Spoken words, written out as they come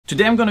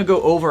Today I'm gonna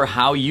go over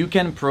how you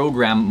can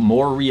program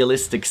more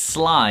realistic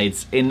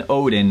slides in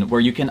ODIN,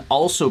 where you can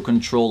also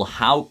control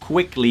how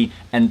quickly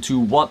and to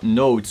what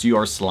notes you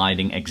are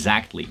sliding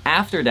exactly.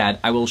 After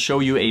that, I will show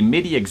you a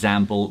MIDI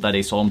example that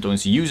a Solemn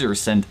Tones user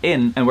sent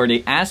in and where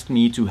they asked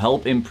me to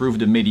help improve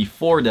the MIDI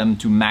for them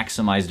to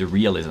maximize the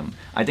realism.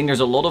 I think there's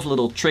a lot of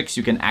little tricks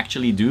you can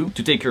actually do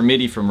to take your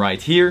MIDI from right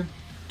here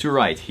to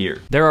right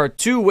here. There are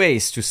two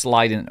ways to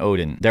slide in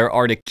ODIN. There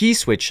are the key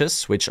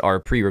switches, which are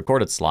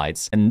pre-recorded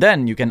slides, and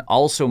then you can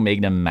also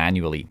make them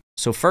manually.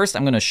 So first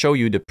I'm going to show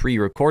you the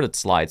pre-recorded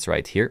slides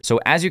right here. So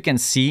as you can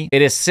see,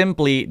 it is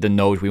simply the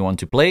note we want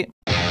to play,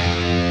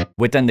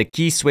 with then the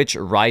key switch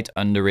right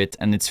under it.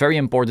 And it's very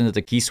important that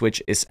the key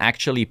switch is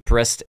actually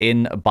pressed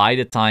in by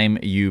the time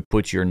you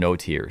put your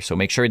note here. So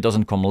make sure it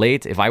doesn't come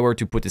late. If I were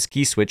to put this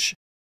key switch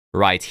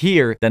right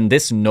here, then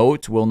this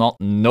note will not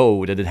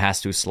know that it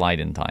has to slide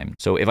in time.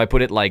 So if I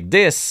put it like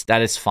this,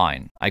 that is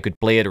fine. I could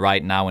play it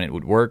right now and it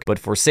would work. But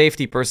for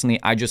safety,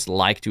 personally, I just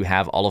like to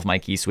have all of my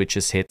key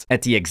switches hit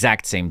at the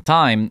exact same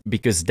time,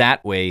 because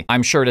that way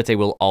I'm sure that they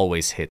will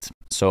always hit.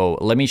 So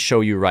let me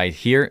show you right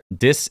here.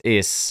 This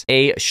is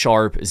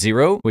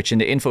A#0, which in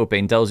the info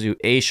pane tells you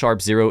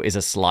A#0 is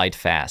a slide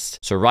fast.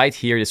 So right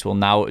here, this will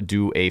now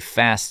do a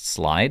fast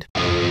slide.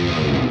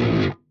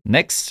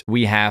 Next,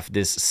 we have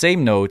this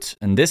same note,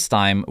 and this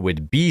time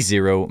with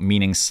B0,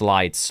 meaning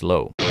slide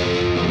slow.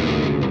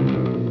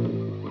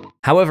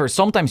 However,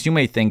 sometimes you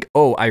may think,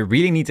 oh, I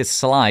really need this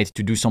slide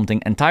to do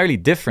something entirely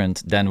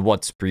different than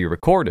what's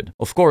pre-recorded.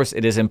 Of course,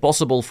 it is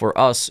impossible for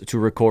us to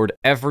record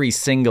every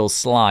single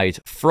slide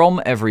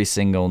from every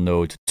single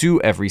note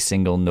to every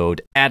single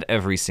note at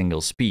every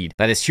single speed.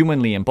 That is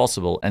humanly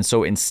impossible. And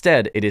so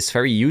instead, it is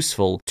very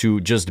useful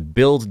to just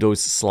build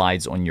those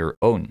slides on your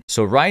own.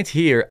 So right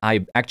here,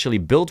 I actually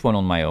built one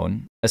on my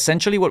own.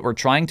 Essentially, what we're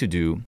trying to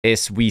do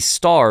is we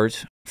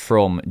start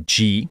from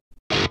G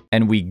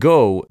and we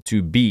go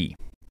to B.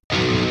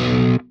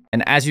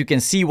 And as you can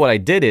see, what I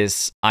did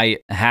is I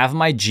have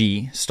my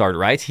G start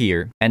right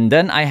here, and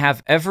then I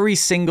have every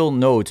single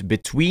note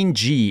between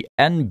G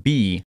and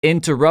B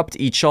interrupt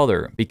each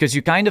other, because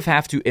you kind of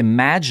have to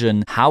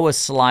imagine how a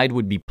slide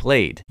would be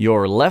played.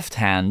 Your left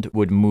hand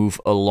would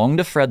move along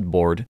the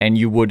fretboard and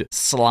you would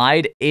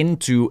slide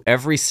into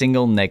every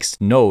single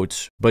next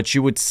note, but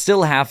you would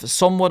still have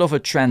somewhat of a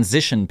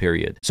transition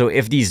period. So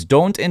if these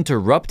don't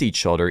interrupt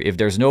each other, if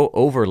there's no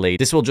overlay,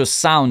 this will just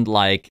sound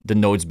like the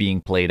notes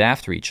being played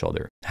after each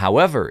other.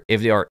 However,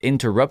 if they are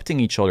interrupting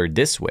each other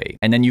this way,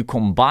 and then you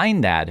combine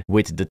that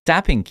with the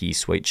tapping key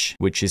switch,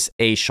 which is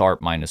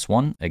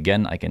A#-1,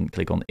 again, I can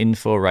click on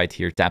info right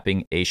here,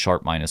 tapping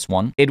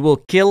A#-1, it will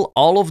kill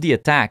all of the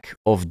attack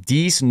of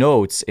these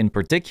notes in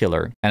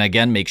particular. And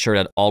again, make sure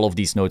that all of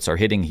these notes are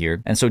hitting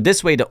here. And so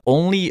this way, the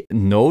only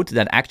note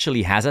that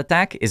actually has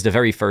attack is the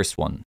very first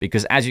one,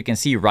 because as you can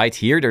see right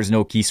here, there's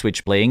no key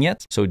switch playing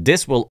yet. So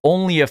this will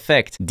only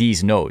affect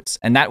these notes.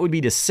 And that would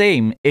be the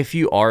same if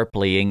you are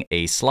playing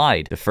a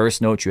slide. The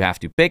first note you have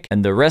to pick,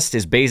 and the rest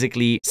is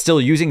basically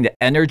still using the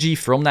energy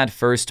from that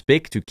first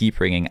pick to keep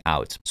ringing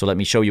out. So let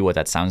me show you what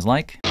that sounds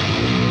like.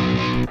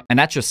 And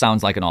that just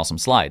sounds like an awesome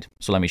slide.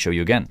 So let me show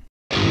you again.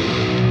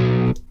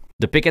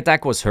 The pick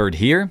attack was heard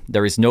here.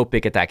 There is no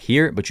pick attack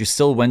here, but you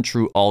still went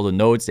through all the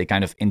notes. They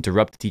kind of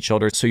interrupted each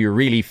other, so you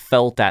really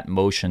felt that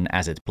motion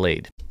as it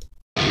played.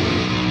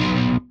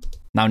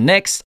 Now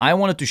next, I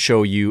wanted to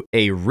show you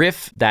a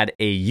riff that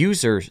a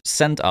user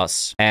sent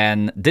us,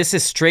 and this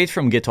is straight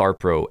from Guitar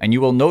Pro. And you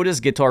will notice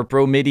Guitar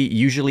Pro MIDI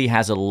usually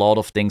has a lot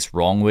of things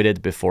wrong with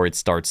it before it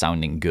starts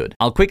sounding good.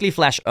 I'll quickly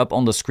flash up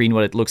on the screen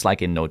what it looks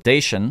like in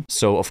notation.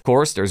 So of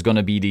course, there's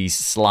gonna be these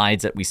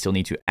slides that we still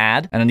need to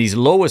add, and then these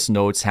lowest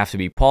notes have to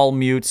be palm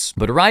mutes.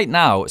 But right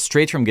now,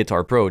 straight from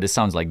Guitar Pro, this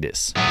sounds like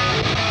this.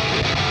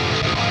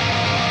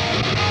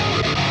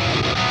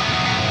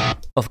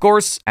 Of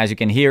course, as you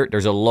can hear,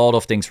 there's a lot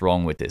of things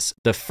wrong with this.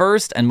 The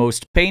first and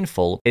most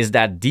painful is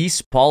that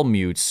these palm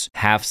mutes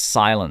have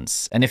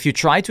silence. And if you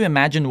try to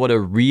imagine what a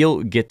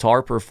real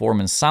guitar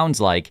performance sounds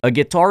like, a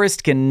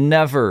guitarist can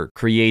never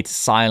create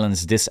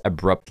silence this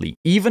abruptly.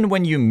 Even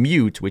when you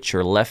mute with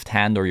your left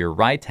hand or your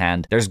right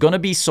hand, there's gonna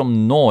be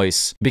some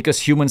noise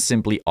because humans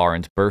simply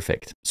aren't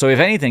perfect. So if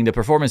anything, the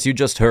performance you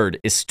just heard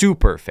is too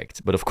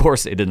perfect. But of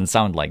course, it didn't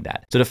sound like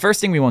that. So the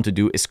first thing we want to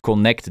do is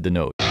connect the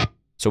note.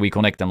 So we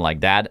connect them like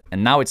that,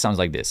 and now it sounds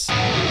like this.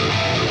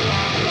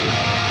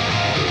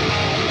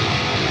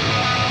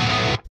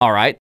 All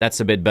right, that's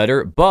a bit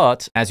better,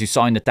 but as you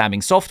saw in the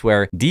tabbing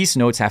software, these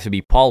notes have to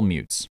be palm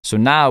mutes. So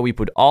now we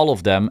put all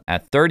of them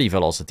at 30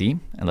 velocity,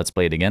 and let's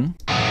play it again.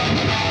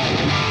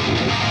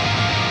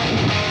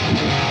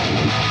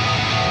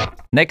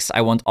 Next,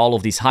 I want all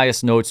of these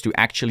highest notes to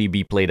actually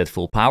be played at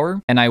full power.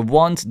 And I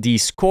want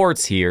these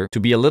chords here to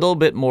be a little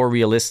bit more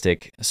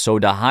realistic. So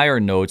the higher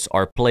notes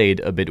are played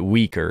a bit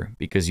weaker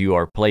because you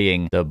are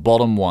playing the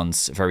bottom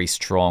ones very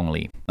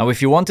strongly. Now,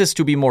 if you want this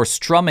to be more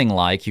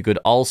strumming-like, you could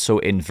also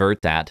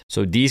invert that.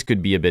 So these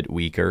could be a bit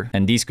weaker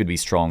and these could be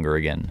stronger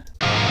again.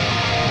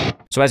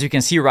 So as you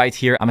can see right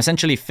here, I'm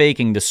essentially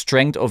faking the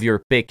strength of your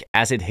pick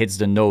as it hits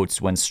the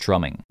notes when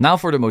strumming. Now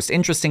for the most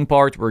interesting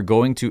part, we're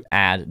going to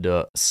add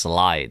the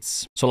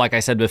slides. So like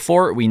I said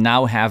before, we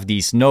now have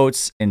these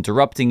notes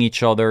interrupting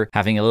each other,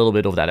 having a little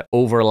bit of that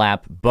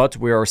overlap, but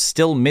we are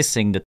still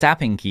missing the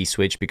tapping key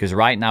switch because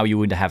right now you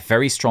would have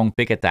very strong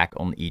pick attack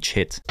on each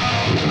hit.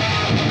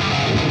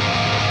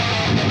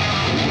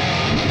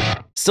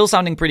 Still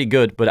sounding pretty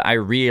good, but I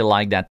really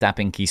like that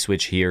tapping key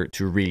switch here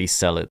to really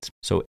sell it.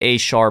 So A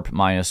sharp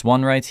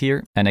 -1 right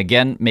here. And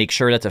again, make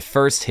sure that the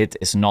first hit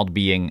is not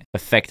being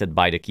affected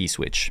by the key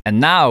switch. And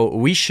now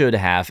we should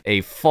have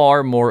a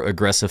far more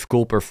aggressive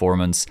cool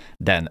performance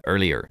than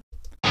earlier.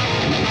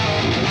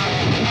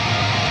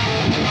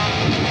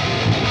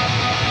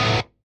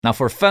 Now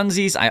for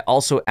funsies, I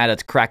also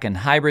added Kraken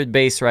hybrid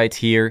bass right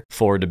here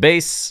for the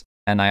bass.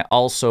 And I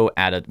also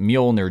added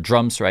Mjolnir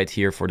drums right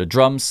here for the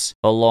drums,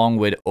 along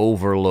with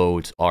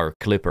Overload, our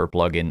clipper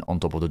plugin on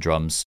top of the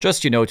drums,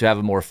 just, you know, to have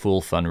a more full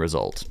fun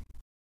result.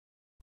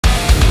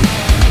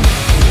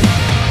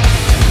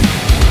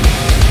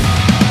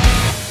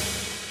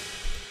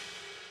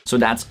 So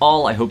that's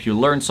all. I hope you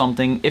learned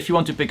something. If you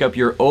want to pick up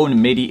your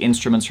own MIDI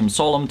instruments from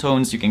Solemn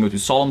Tones, you can go to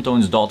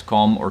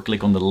solemntones.com or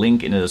click on the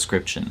link in the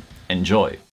description. Enjoy!